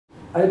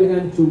I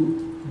began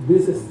to,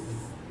 this is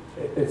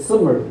a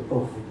summary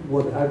of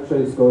what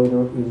actually is going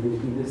on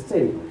in the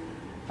state.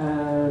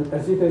 And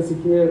as you can see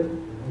here,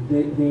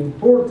 the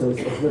importance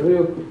of the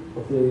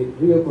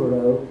Rio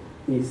Colorado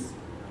is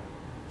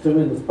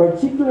tremendous,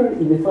 particularly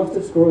in the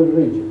fastest growing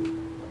region.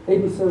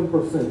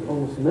 87%,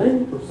 almost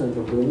 90%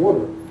 of the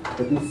water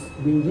that is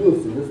being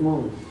used in this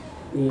moment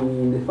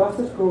in the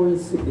fastest growing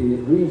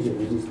region,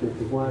 which is the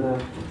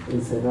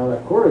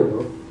Tijuana-Ensenada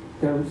corridor,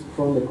 comes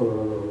from the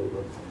Colorado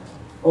River.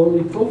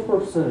 Only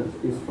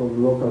 12% is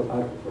from local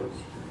aquifers,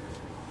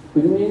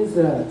 which means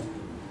that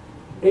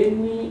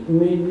any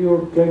major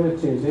climate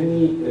change,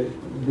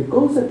 the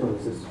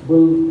consequences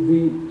will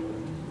be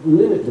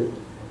limited.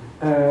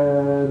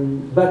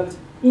 But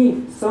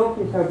if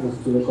something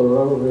happens to the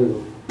Colorado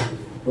River,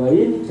 by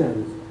any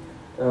chance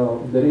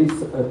there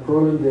is a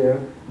problem there,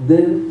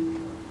 then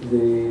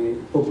the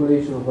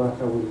population of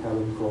Baja will have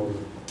a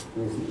problem.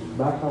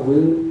 Baja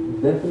will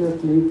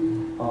definitely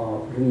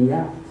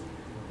react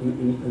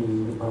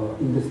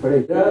in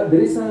desperation. There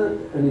is an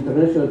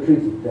international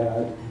treaty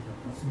that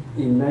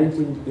in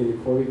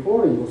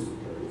 1944 it was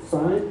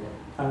signed,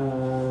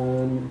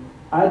 and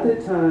at the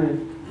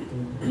time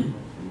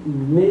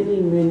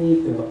many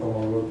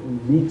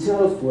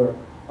details were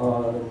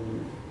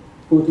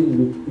put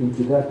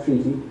into that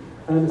treaty,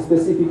 and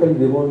specifically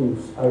the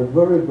volumes are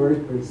very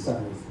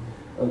precise.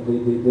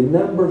 The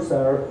numbers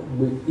are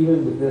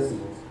even with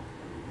decimals,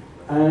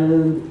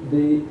 and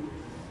the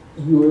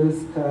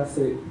U.S. has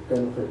a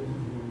kind of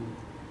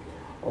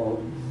a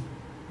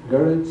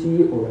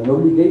guarantee or an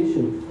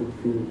obligation to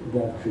fulfill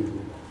that treaty.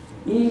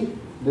 If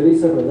there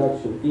is a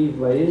reduction, if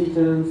by any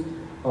chance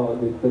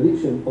the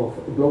prediction of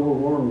global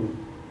warming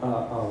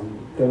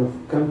kind of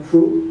come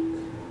true,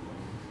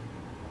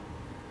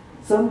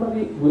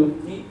 somebody will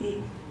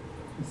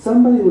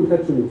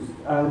have to lose.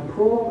 And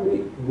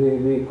probably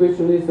the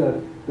question is that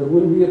there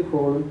will be a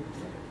problem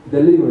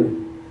delivering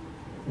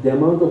the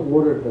amount of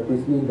water that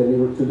is being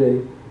delivered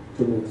today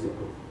to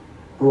Mexico.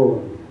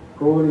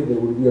 Probably there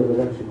will be a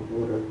reduction of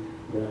water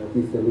that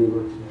is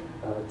delivered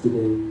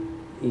today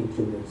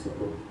into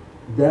Mexico.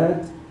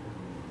 That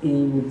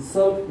in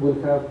itself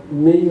will have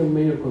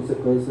major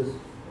consequences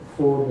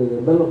for the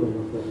development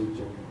of the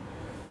region.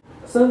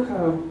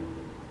 Somehow,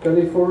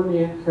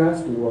 California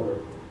has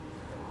water.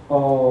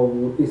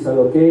 It's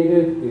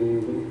allocated.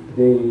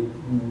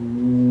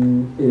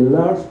 A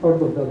large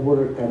part of that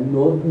water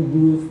cannot be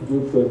used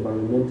due to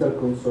environmental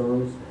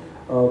concerns,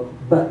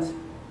 but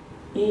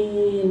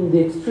in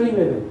the extreme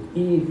event,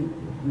 if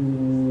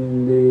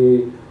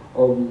the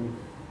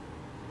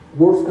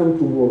worst come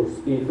to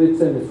worst, if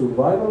it's in a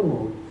survival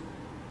mode,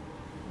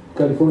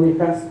 California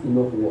has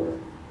enough water.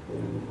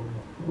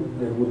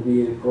 There will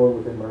be a problem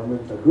with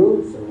environmental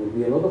groups, there will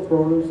be a lot of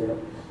problems there,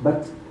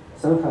 but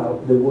somehow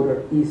the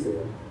water is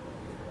there.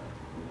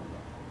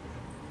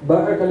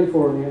 Baja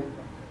California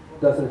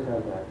doesn't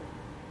have that.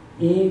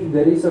 If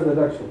there is a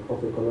reduction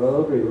of the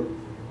Colorado River,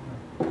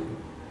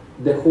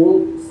 the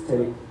whole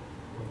state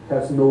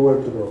has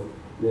nowhere to go.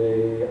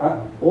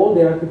 All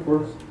the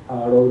aquifers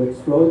are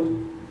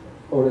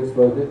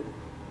overexploited.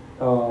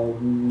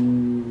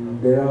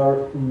 There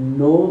are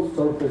no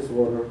surface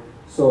water,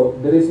 so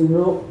there is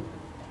no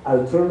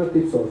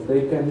alternative source.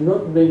 They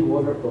cannot bring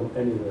water from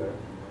anywhere.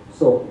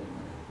 So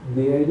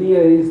the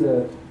idea is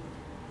that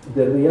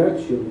the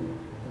reaction,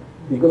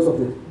 because of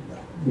the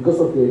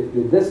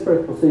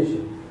desperate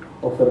position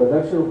of the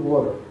reduction of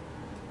water,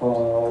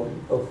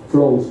 of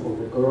flows of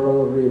the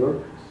Colorado River,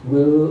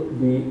 will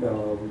be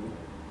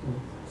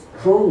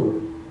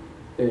stronger.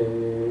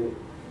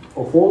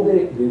 Of all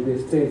the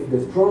states,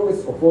 the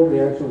strongest of all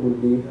reaction will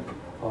be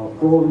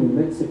probably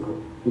Mexico,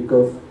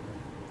 because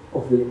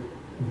of the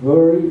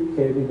very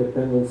heavy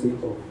dependency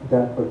of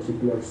that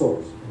particular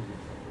source.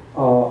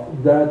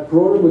 That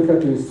problem will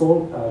have to be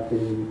solved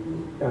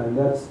and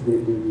that's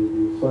the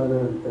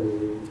final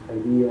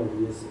idea of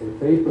this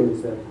paper,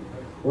 is that,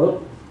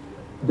 well,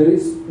 there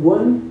is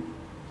one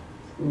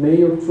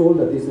major tool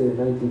that is the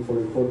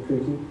 1944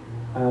 treaty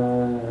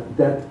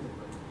that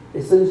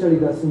essentially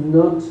does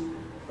not,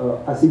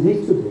 as it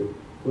is today,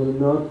 will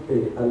not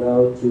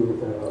allow to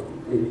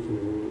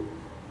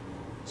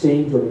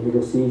change or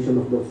negotiation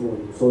of those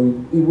volumes. So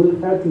it will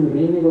have to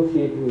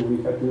renegotiate, it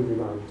will have to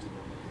rebound.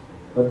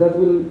 But that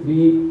will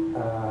be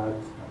at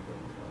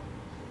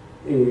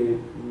a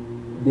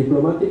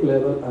diplomatic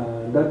level,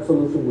 and that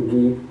solution will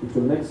be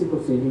between Mexico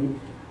City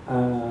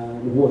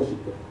and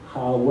Washington.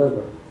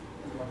 However,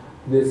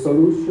 the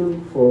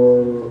solution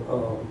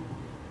for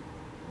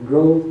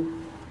growth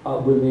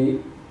will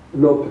be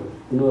local.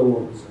 In other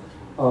words,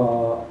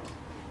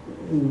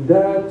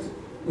 that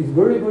is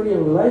very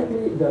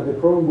unlikely that the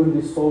problem will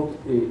be solved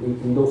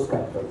in those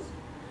capitals.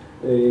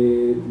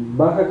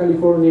 Baja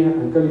California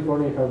and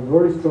California have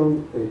very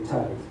strong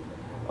ties.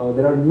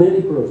 There are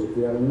many projects,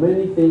 there are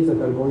many things that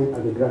are going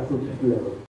at the grassroots level.